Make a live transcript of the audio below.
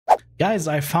Guys,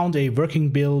 I found a working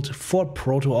build for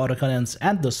Proto autocannons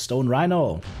and the Stone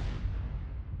Rhino.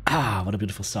 Ah, what a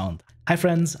beautiful sound. Hi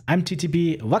friends, I'm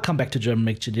TTB, welcome back to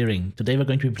German Mechgineering. Today we're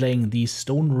going to be playing the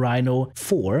Stone Rhino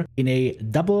 4 in a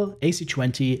double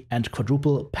AC20 and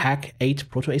quadruple Pack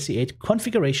 8 Proto AC8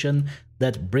 configuration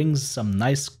that brings some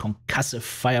nice concussive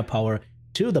firepower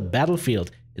to the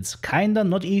battlefield. It's kinda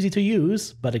not easy to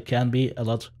use, but it can be a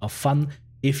lot of fun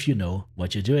if you know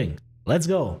what you're doing. Let's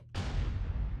go!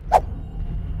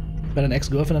 Got an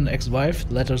ex-girlfriend and an ex-wife,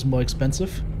 the latter's more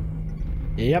expensive.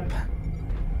 Yep.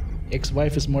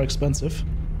 Ex-wife is more expensive.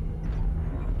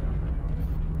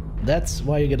 That's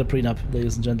why you get a prenup,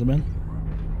 ladies and gentlemen.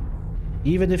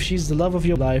 Even if she's the love of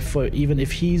your life, or even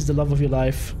if he's the love of your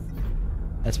life.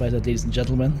 That's why I said, ladies and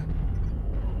gentlemen,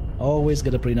 always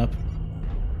get a prenup.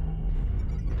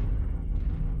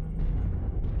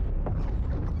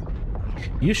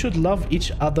 You should love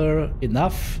each other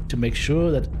enough to make sure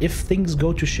that if things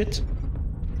go to shit,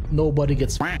 nobody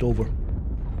gets f***ed over.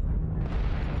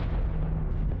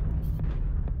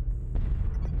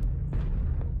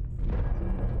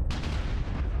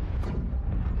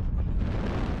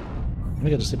 I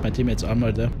gotta just hit my teammate's arm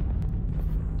right there.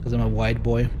 Because I'm a wide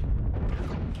boy.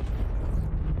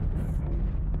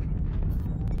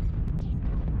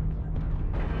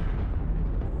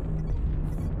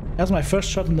 That was my first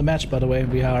shot in the match, by the way.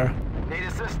 We are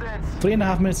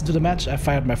 3.5 minutes into the match. I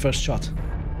fired my first shot.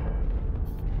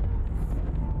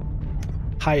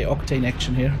 High octane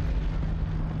action here.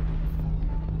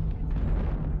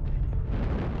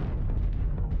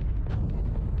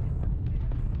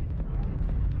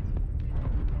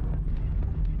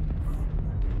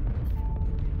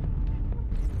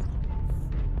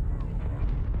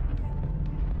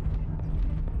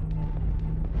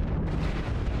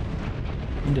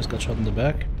 Just got shot in the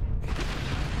back.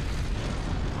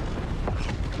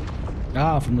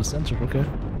 Ah, from the center, okay.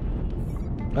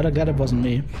 But I got it wasn't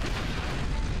me.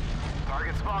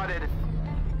 Target spotted.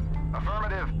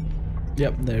 Affirmative.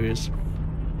 Yep, there he is.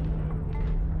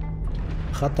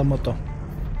 Hatamoto.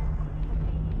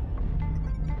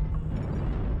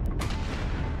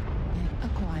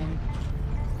 Acquired.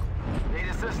 Need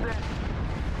assistance.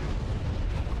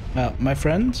 My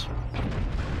friend,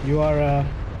 you are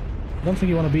I don't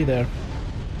think you want to be there.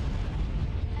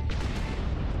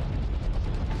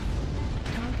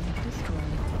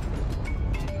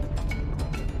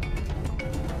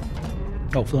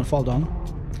 Oh, don't fall down.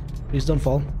 Please don't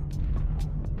fall.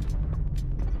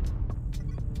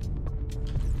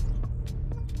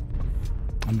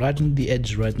 I'm right on the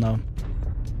edge right now.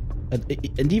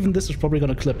 And even this is probably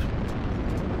gonna clip.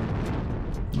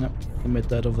 No, I made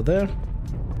that over there.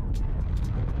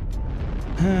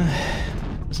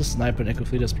 This is sniper and echo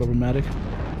fleet, that's problematic.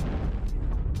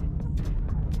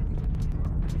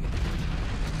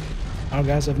 Our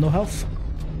guys have no health.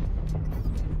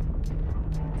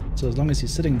 So as long as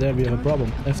he's sitting there, we have a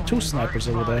problem. I have 2 snipers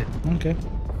over there. Okay.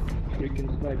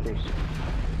 Freaking snipers.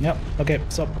 Yep, okay,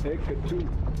 so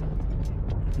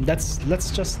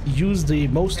let's just use the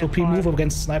most OP move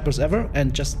against snipers ever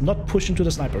and just not push into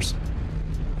the snipers.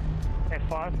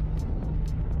 F5.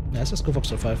 Yeah, let's just go for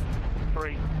Foxtrot 5.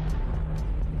 3.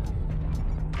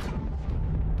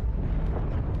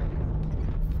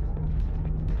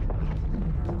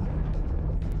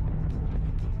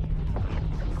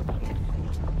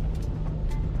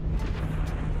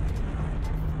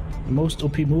 Most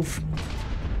OP move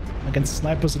against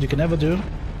snipers that you can ever do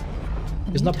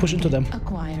is not push into them.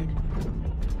 Acquired.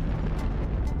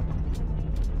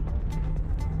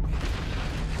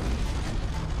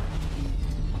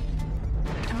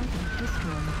 Target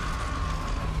destroyed.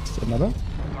 Is there another?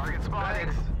 Target spotted.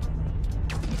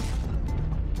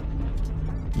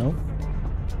 No.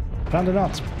 Apparently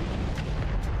not.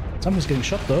 Something's getting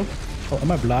shot though. Oh,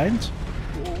 am I blind?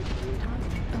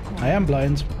 I am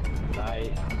blind.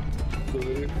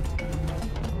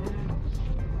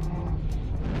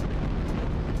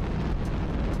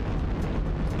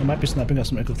 He might be sniping us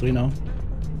from Echo 3 now.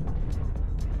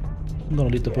 I'm gonna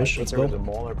lead the push, let's go. There's a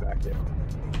mauler back there.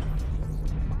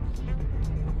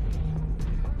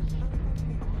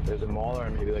 There's a mauler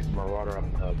and maybe like a marauder up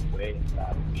the way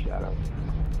inside of the shadow.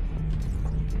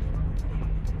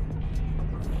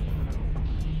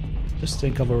 Just stay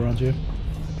in cover around here.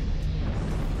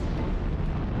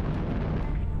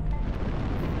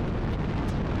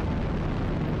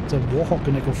 It's a Warhawk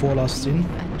in Echo 4 last scene.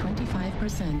 At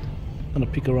 25%. Gonna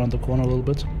peek around the corner a little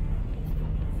bit.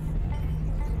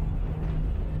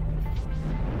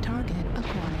 Target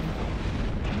acquired.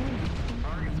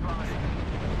 Target spotted.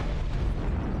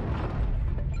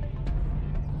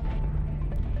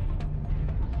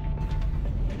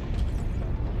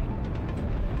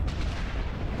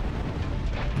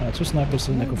 Two snipers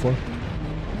in Echo 4.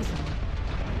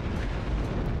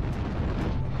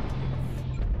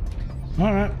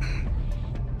 Alright.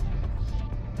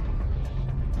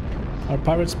 Our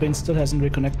pirate Spain still hasn't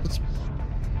reconnected.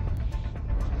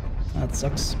 That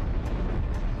sucks.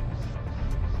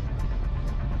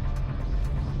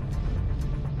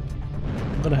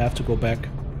 I'm gonna have to go back.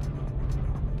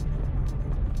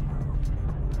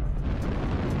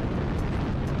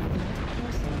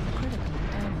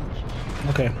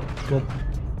 Okay, cool.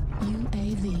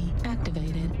 UAV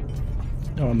activated.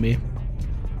 They're on me.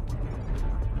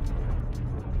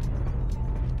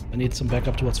 I need some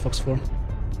backup towards Fox 4.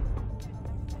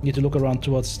 Need to look around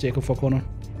towards the Echo 4 corner.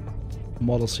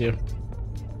 Models here.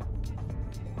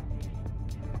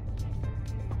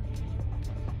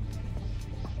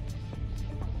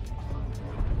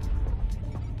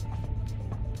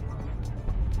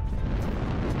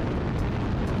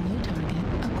 New target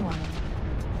acquired.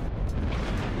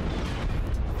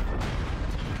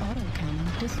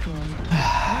 Autocannon destroyed.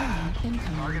 Warning,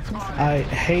 incoming missile. I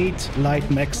hate light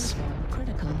mechs.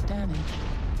 Critical damage.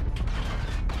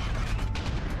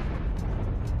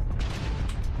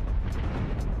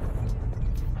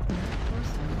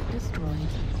 Torso destroyed.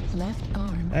 Left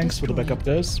arm Thanks for the backup,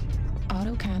 guys.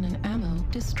 Autocannon ammo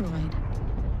destroyed.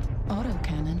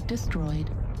 Autocannon destroyed.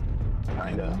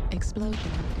 Kinda.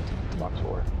 Explosion detected. Box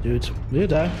 4. Dude, will you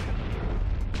die?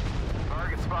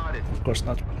 Target spotted. Of course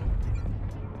not.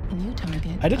 New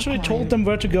target. I literally told acquired. them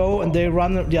where to go and they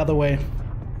run the other way.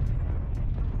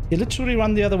 They literally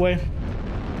run the other way.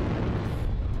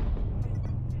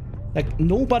 Like,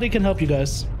 nobody can help you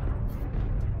guys.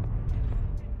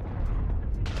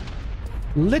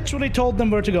 Literally told them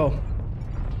where to go.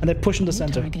 And they push in the New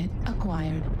center. target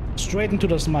acquired. Straight into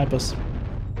the snipers.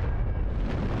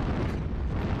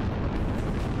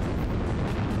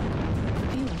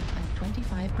 Fuel at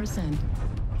 25%.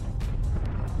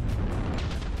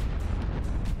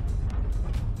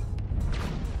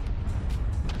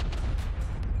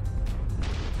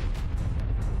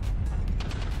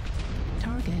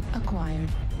 Target acquired.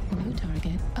 New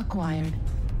target acquired.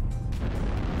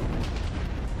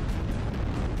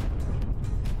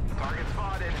 Target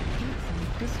spotted.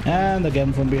 Destroyed. And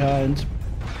again from behind.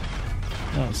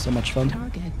 Oh, so much fun.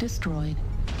 Target destroyed.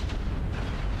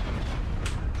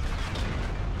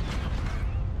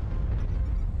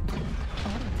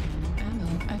 Autocannon ammo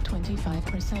at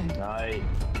 25%. Nice.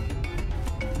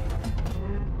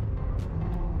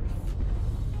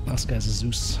 Last guy's a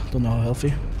Zeus. Don't know how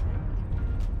healthy.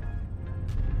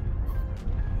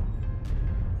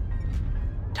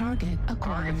 Target Target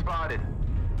acquired. spotted.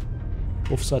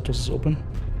 Both sides is open.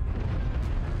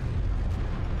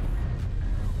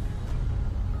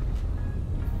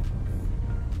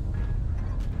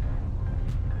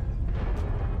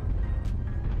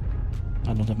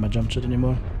 I don't have my jump shot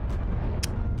anymore.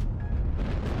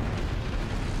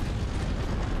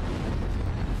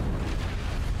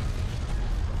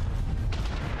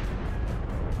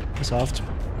 Soft.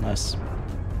 Nice.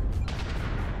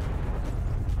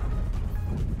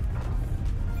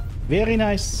 Very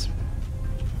nice.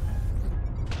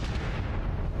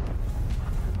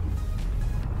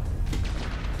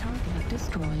 Target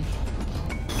destroyed.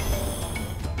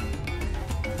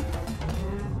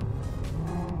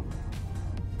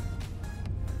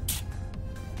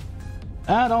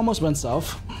 And almost went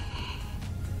south.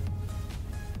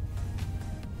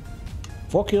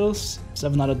 4 kills,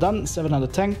 700 done,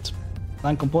 700 tanked,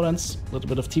 9 components, a little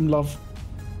bit of team love.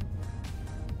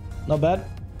 Not bad.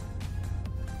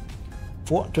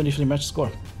 423 match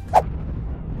score.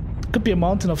 Could be a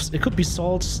mountain of, it could be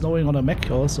salt snowing on a mech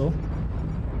also,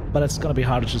 but it's gonna be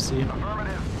harder to see.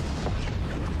 Affirmative.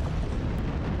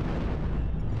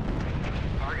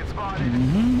 Target spotted.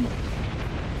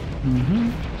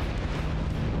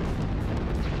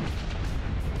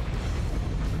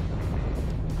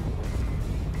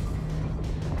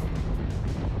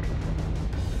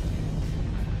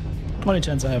 Only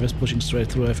chance I have is pushing straight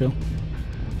through, I feel.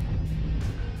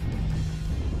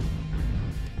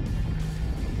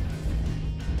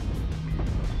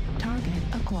 Target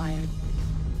acquired.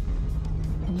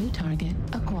 New target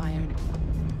acquired.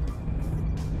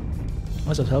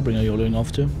 Why's that Hellbringer YOLOing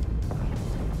off to?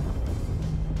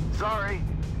 Sorry.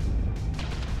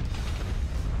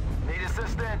 Need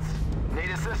assistance. Need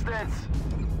assistance.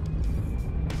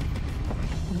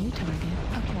 New target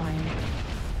acquired.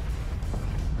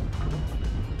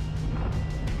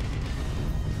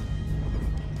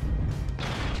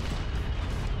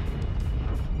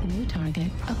 New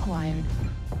target acquired.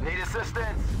 Need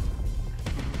assistance.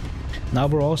 Now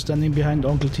we're all standing behind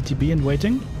Uncle TTB and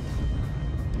waiting.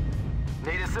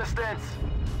 Need assistance.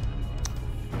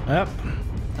 Yep,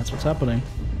 that's what's happening.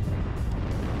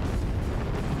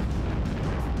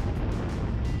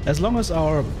 As long as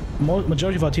our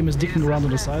majority of our team is dicking around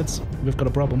on the sides, we've got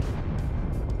a problem.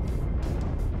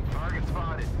 Target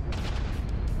spotted.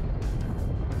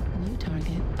 New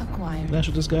target acquired. Did I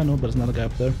shoot this guy? No, but there's another guy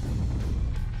up there.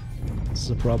 This is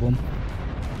a problem.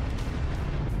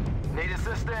 Need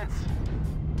assistance.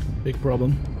 Big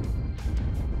problem.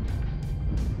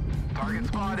 Target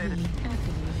spotted. UAV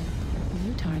activated.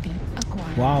 New target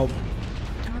acquired. Wow.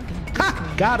 Target Ha!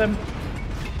 destroyed. Got him!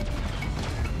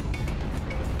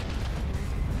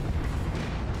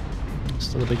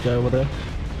 Still a big guy over there.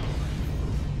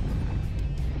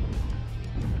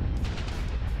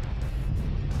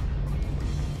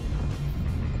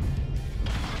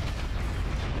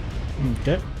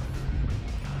 Okay.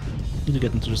 Need to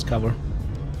get into this cover.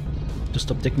 Just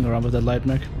stop dicking around with that light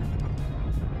mech.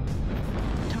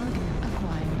 Target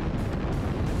acquired.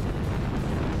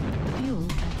 Fuel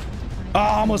at Oh,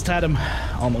 almost had him.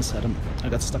 Almost had him. I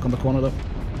got stuck on the corner though.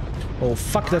 Oh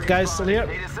fuck, that guy's still here.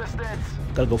 Need assistance.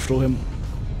 Gotta go through him.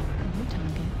 new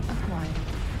target acquired.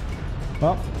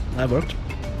 Well, that worked.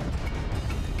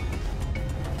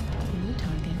 New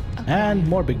target acquired. And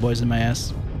more big boys in my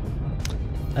ass.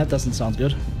 That doesn't sound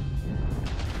good.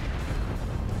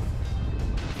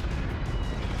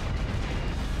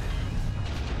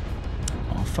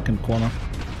 Oh, fucking corner.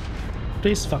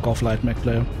 Please fuck off, light mech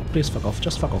player. Please fuck off.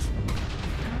 Just fuck off.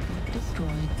 Target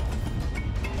destroyed.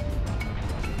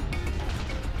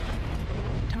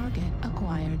 Target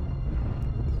acquired.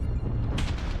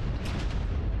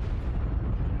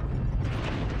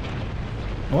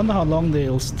 I wonder how long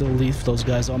they'll still leave those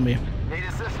guys on me. Need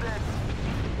assistance.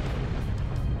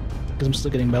 Because I'm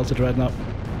still getting melted right now.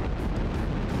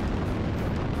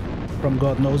 From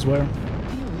God knows where.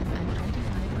 Fuel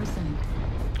at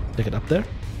 25%. Take it up there.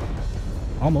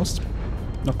 Almost.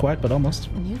 Not quite, but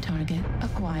almost. New target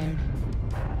acquired.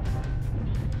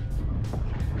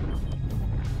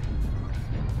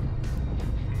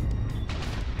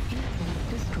 Airport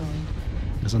destroyed.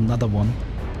 There's another one.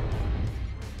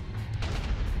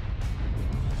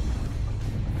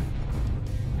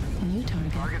 New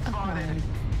target Target spotted. acquired.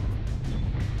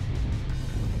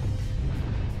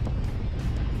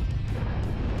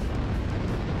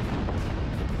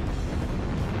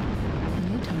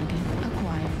 New target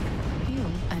acquired.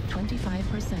 Fuel at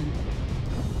 25%.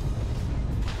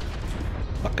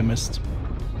 Fuck, I missed.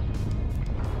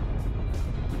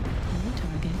 New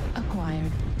target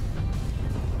acquired.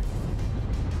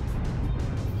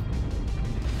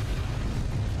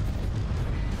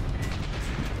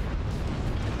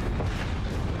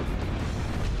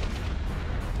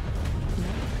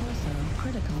 Left torso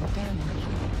critical damage.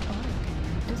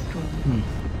 Autocannon destroyed.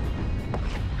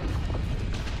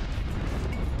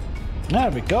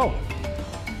 There we go.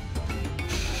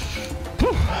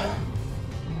 Whew.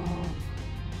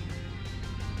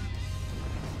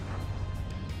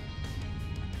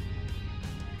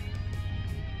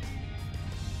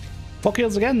 Four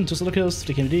kills again, 2 solo kills,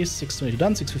 3 KMDs, 620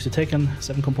 done, 650 taken,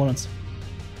 7 components.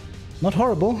 Not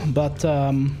horrible, but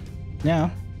yeah.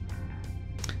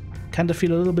 Kinda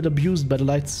feel a little bit abused by the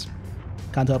lights.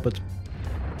 Can't help it.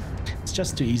 It's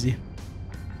just too easy.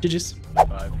 GG's.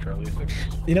 5 Charlie 6.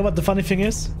 You know what the funny thing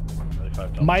is? Charlie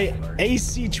 5 My sorry.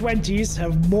 AC20s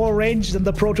have more range than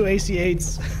the Proto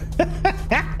AC8s.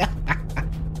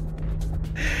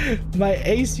 My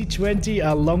AC20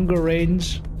 are longer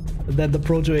range than the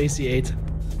Proto AC8.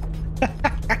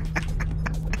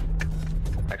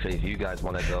 Actually, if you guys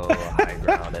want to go high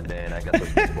ground, and then I guess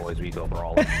with big boys we go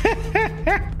brawling.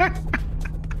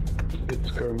 It's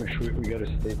skirmish. We gotta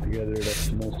stay together. That's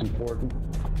the most important.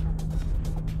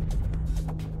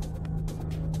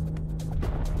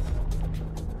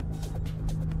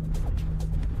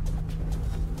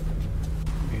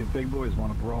 If big boys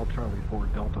want to brawl, Charlie 4,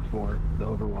 Delta 4, the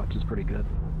Overwatch is pretty good.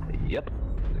 Yep,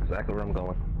 that's exactly where I'm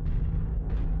going.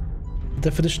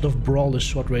 Definition of brawl is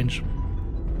short range.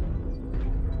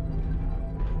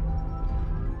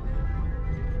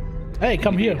 Hey,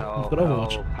 come here. How, We've got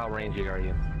Overwatch. how rangy are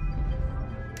you?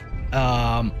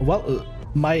 Well,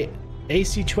 my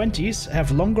AC20s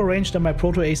have longer range than my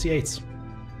Proto AC8s.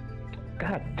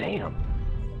 God damn.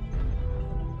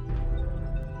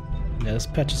 Yeah, there's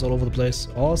patches all over the place.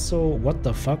 Also, what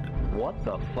the fuck? What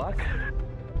the fuck?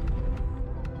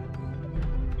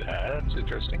 That's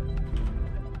interesting.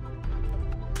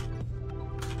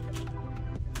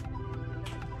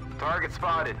 Target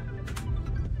spotted.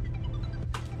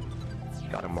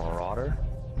 Got a marauder.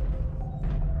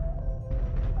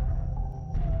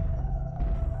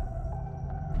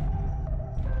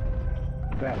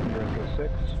 Passenger Echo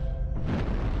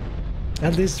 6.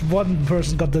 At least one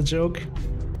person got the joke.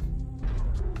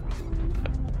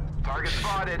 Target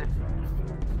spotted.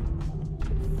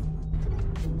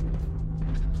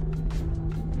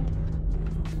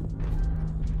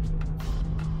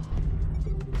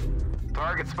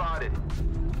 Target spotted.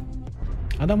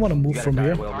 I don't want to move You got a from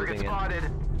here. direwell Target moving in.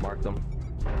 spotted. Mark them.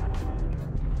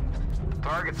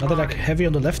 Target Are they spotted. like heavy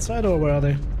on the left side or where are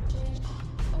they?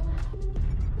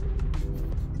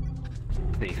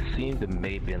 They seem to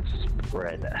maybe been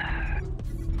spread.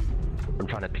 I'm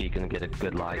trying to peek and get a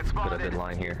good line. Get a good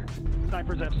line here.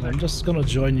 Snipers I'm F6. just gonna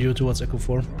join you towards Echo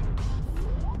 4.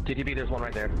 TTB, there's one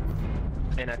right there.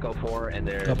 In Echo 4, and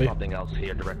there's Copy. something else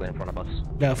here directly in front of us.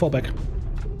 Yeah, fall back. Yep,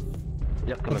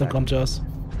 Let coming them back. come to us.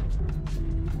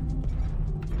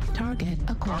 Target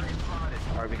acquired.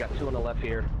 Alright, we got two on the left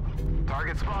here.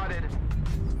 Target spotted.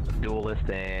 Duelist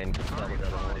and double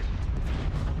double.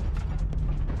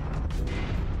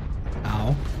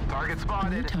 Ow. Target New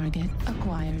spotted. target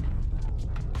acquired.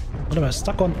 What am I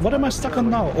stuck on? What am I stuck on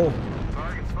now? Oh,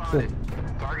 Target spotted.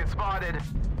 Target spotted.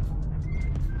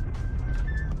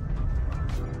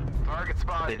 Target They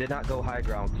spotted. did not go high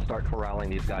ground. Start corralling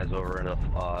these guys over in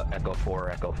Echo 4 or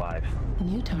Echo 5.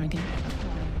 New target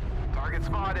acquired. Target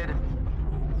spotted.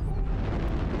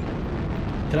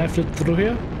 can I flip through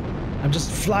here? I'm just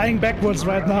flying backwards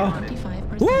right now.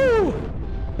 25%. Woo!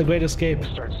 The great escape.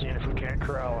 Start seeing if we can't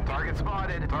corral them. Target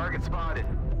spotted. Target spotted.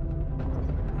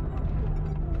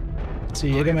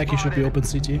 See, Jägermech should be open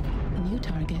CT. New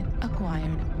target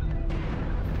acquired.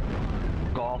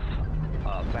 Golf,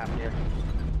 Fafnir.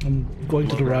 I'm going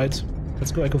to the right.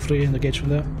 Let's go Echo 3 and engage from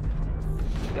there.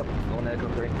 Yep, going to Echo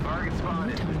 3. Target New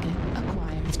spotted. target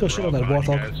acquired. Let's go shit on that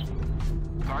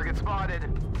Warthog. Target spotted.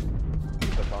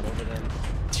 Push on over then.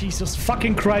 Jesus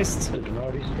fucking Christ.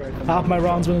 Half my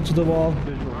rounds went into the wall.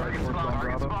 Visual right Target towards spotted. Clan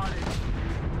Target Bravo. spotted.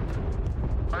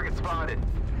 Target spotted.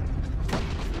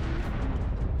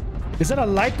 Is that a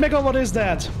light mech or what is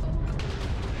that?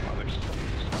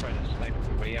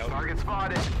 Target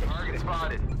spotted. Target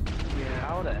spotted.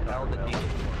 How the hell did he...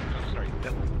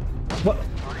 What?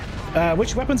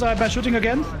 Which weapons am I shooting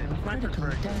again? Critical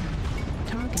down.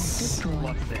 Target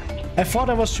destroyed. I thought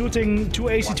I was shooting two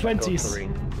AC20s.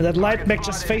 And that light mech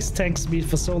just face tanks me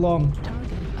for so long.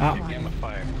 Target Ah.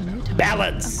 acquired. New target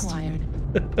Balanced. acquired.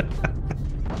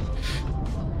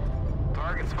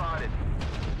 Target spotted.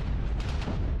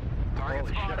 Target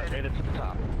Holy shit, I spotted. made it to the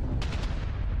top.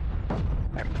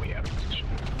 I'm way out of position.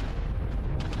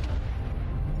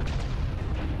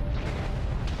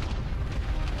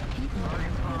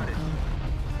 Target spotted.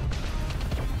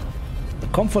 The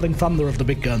comforting thunder of the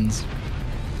big guns.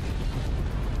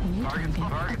 New Target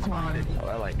target acquired. spotted. Oh,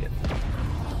 I like it.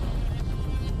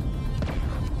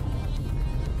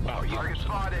 Wow, you Target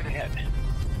spotted.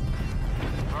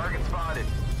 Target spotted.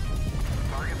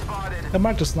 Target spotted. I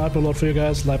marked a sniper load for you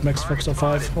guys. Light mechs Foxtrot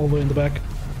 5 all the way in the back.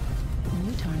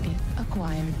 New target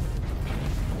acquired.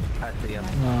 I see him.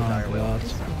 Oh Dire wheel. god.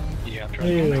 Destroyed. Yeah, I'm You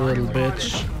trying to little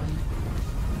bitch.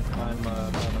 I'm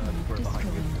we're behind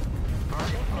you.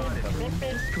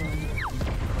 Destroyed.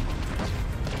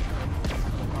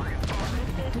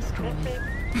 Destroyed.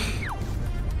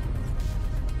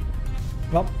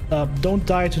 Well, don't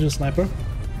die to the sniper.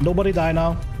 Nobody die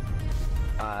now.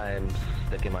 I'm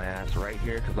sticking my ass right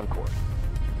here because I'm core.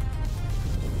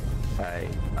 I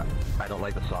don't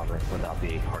like the Sovereign without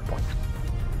the hard points.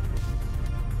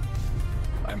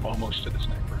 I'm almost to the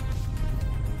sniper.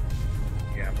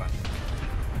 Yeah, but...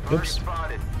 Target Oops.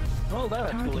 spotted. Oh,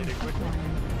 that Target escalated quickly.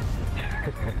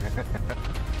 acquired.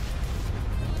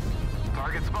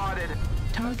 Target spotted.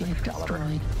 Target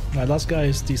destroyed. My last guy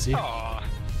is DC. Aw.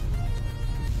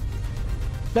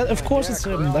 But of course it's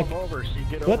him. Like,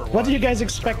 what do you guys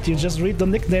expect? You just read the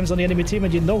nicknames on the enemy team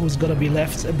and you know who's gonna be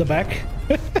left in the back.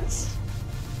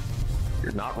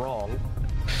 You're not wrong.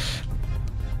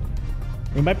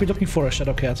 We might be looking for a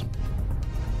Shadow Cat.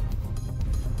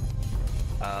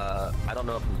 I don't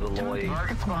know if it's the Lloyd.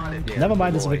 Target acquired. Yeah, Never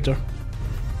mind, it's Lloyd. Victor.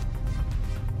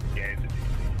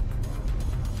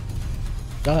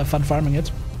 I'll have fun farming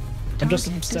it. I'm just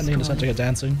Target standing in the center here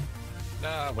dancing.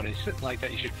 When he's sitting like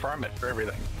that, you should farm it for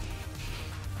everything.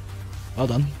 Well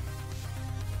done.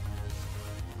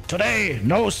 Today,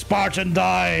 no Spartan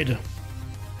died!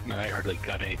 I hardly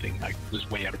got anything. I was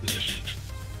way out of position.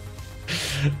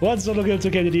 One solo kill, 2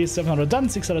 KDD, 700 done,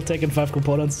 600 taken, 5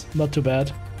 components. Not too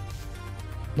bad.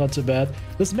 Not too bad.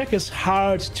 This mech is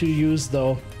hard to use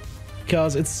though,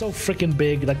 because it's so freaking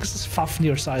big. Like, this is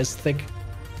Fafnir size thick.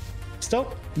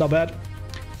 Still, not bad.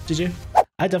 GG.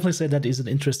 I definitely say that is an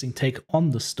interesting take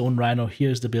on the Stone Rhino.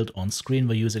 Here's the build on screen.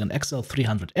 We're using an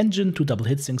XL300 engine, 2 double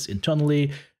heatsinks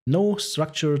internally, No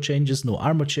structure changes, no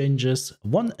armor changes.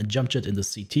 One jump jet in the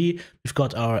CT. We've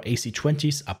got our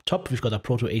AC20s up top. We've got our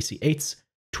Proto AC8s,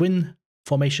 twin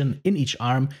formation in each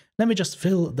arm. Then we just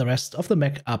fill the rest of the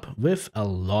mech up with a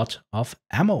lot of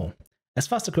ammo. As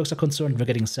far as the quirks are concerned, we're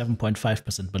getting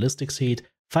 7.5% ballistics heat,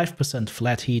 5%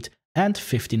 flat heat, and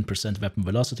 15% weapon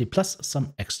velocity, plus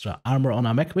some extra armor on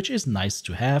our mech, which is nice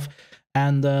to have.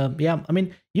 And yeah, I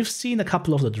mean, you've seen a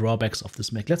couple of the drawbacks of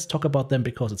this mech. Let's talk about them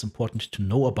because it's important to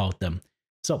know about them.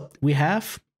 So we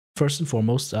have, first and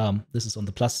foremost, this is on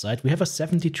the plus side, we have a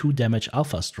 72 damage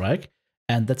alpha strike.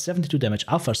 And that 72 damage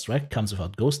alpha strike comes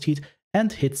without ghost heat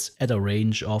and hits at a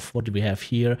range of, what do we have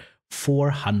here,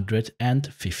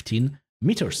 415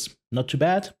 meters. Not too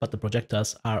bad, but the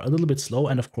projectiles are a little bit slow.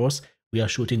 And of course, we are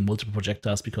shooting multiple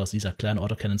projectiles because these are clan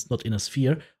autocannons, not in a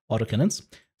sphere autocannons.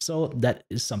 So that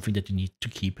is something that you need to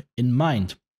keep in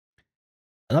mind.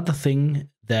 Another thing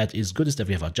that is good is that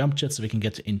we have our jump jets, so we can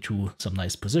get into some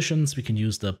nice positions. We can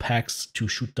use the packs to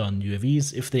shoot down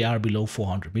UAVs if they are below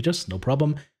 400 meters, no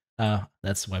problem.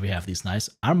 That's why we have these nice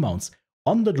arm mounts.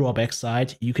 On the drawback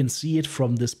side, you can see it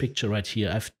from this picture right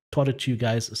here. I've taught it to you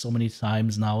guys so many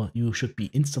times now. You should be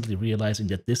instantly realizing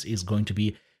that this is going to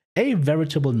be a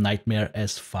veritable nightmare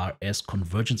as far as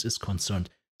convergence is concerned.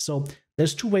 So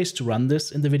there's two ways to run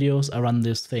this in the videos. I run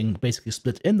this thing basically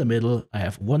split in the middle. I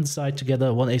have one side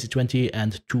together, one AC20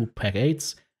 and two Pack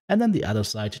 8s, and then the other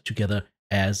side together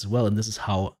as well. And this is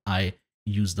how I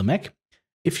use the mech.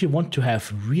 If you want to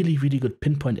have really, really good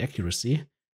pinpoint accuracy,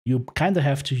 you kind of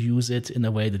have to use it in a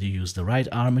way that you use the right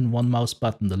arm in one mouse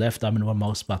button, the left arm in one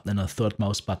mouse button, and a third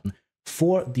mouse button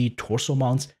for the torso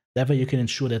mounts. That way you can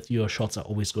ensure that your shots are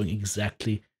always going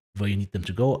exactly where you need them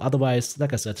to go. Otherwise,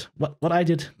 like I said, what I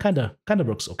did kind of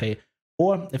works okay.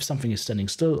 Or if something is standing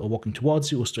still or walking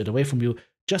towards you or straight away from you,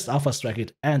 just alpha strike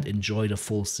it and enjoy the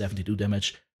full 72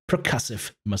 damage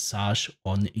percussive massage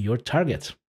on your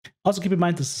target. Also keep in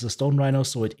mind this is a Stone Rhino,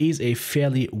 so it is a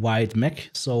fairly wide mech.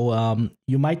 So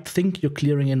you might think you're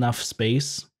clearing enough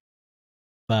space,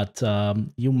 but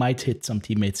you might hit some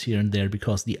teammates here and there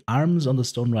because the arms on the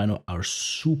Stone Rhino are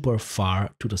super far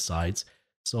to the sides.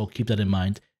 So keep that in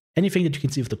mind. Anything that you can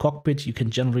see with the cockpit, you can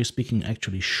generally speaking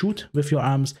actually shoot with your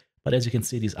arms. But as you can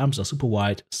see, these arms are super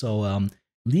wide. So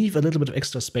leave a little bit of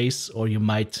extra space or you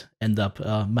might end up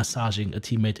massaging a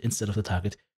teammate instead of the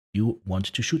target you want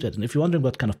to shoot at. And if you're wondering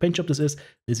what kind of paint job this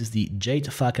is the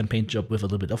Jade Falcon paint job with a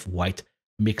little bit of white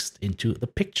mixed into the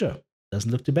picture.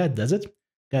 Doesn't look too bad, does it?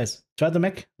 Guys, try the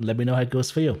mech. Let me know how it goes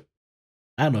for you.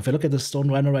 I don't know, if I look at the Stone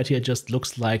Rhino right here, it just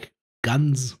looks like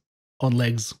guns on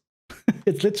legs.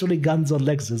 It's literally guns on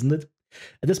legs, isn't it?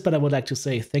 At this point, I would like to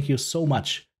say thank you so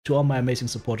much to all my amazing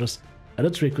supporters. I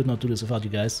literally could not do this without you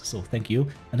guys, so thank you.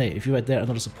 And hey, if you are there and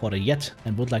not a supporter yet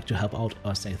and would like to help out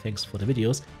or say thanks for the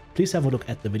videos, please have a look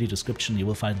at the video description. You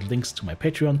will find links to my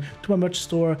Patreon, to my merch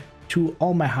store, to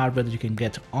all my hardware that you can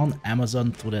get on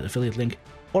Amazon through that affiliate link.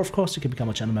 Or of course, you can become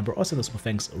a channel member or send us super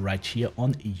thanks right here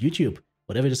on YouTube.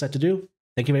 Whatever you decide to do,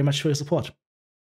 thank you very much for your support.